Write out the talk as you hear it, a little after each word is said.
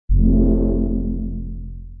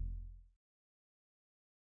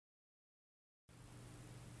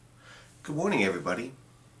Good morning, everybody.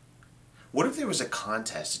 What if there was a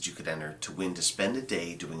contest that you could enter to win to spend a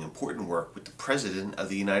day doing important work with the President of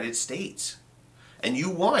the United States? And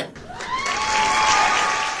you won!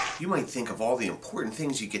 You might think of all the important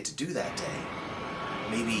things you get to do that day.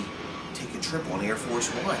 Maybe take a trip on Air Force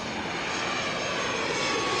One.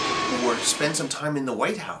 Or spend some time in the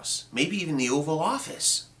White House, maybe even the Oval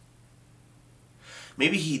Office.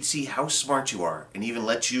 Maybe he'd see how smart you are and even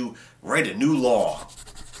let you write a new law.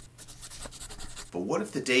 But what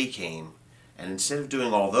if the day came and instead of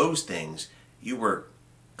doing all those things, you were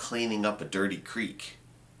cleaning up a dirty creek?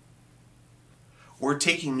 Or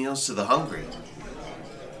taking meals to the hungry?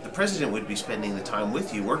 The president would be spending the time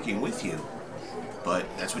with you, working with you. But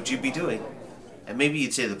that's what you'd be doing. And maybe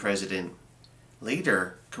you'd say to the president,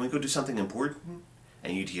 "Later, can we go do something important?"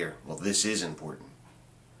 And you'd hear, "Well, this is important."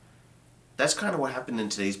 That's kind of what happened in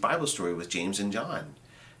today's Bible story with James and John.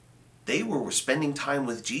 They were spending time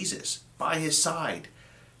with Jesus, by his side,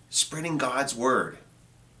 spreading God's word,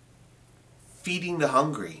 feeding the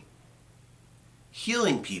hungry,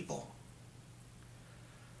 healing people.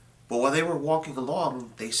 But while they were walking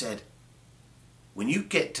along, they said, "When you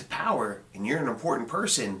get to power and you're an important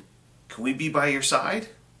person, can we be by your side?"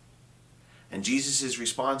 And Jesus'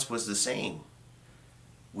 response was the same.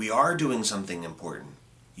 "We are doing something important.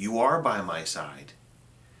 You are by my side."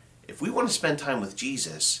 If we want to spend time with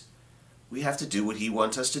Jesus, we have to do what he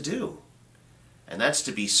wants us to do. And that's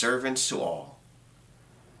to be servants to all.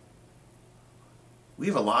 We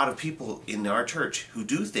have a lot of people in our church who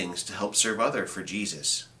do things to help serve others for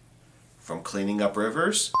Jesus. From cleaning up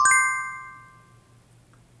rivers,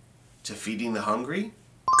 to feeding the hungry,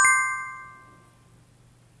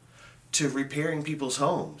 to repairing people's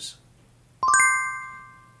homes.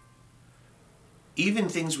 Even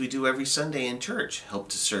things we do every Sunday in church help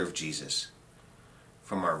to serve Jesus.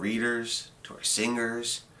 From our readers, to our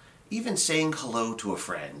singers, even saying hello to a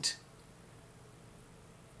friend.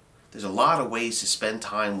 There's a lot of ways to spend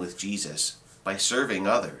time with Jesus by serving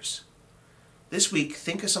others. This week,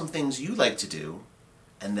 think of some things you like to do,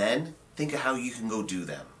 and then think of how you can go do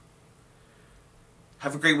them.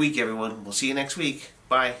 Have a great week, everyone. We'll see you next week.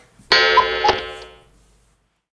 Bye.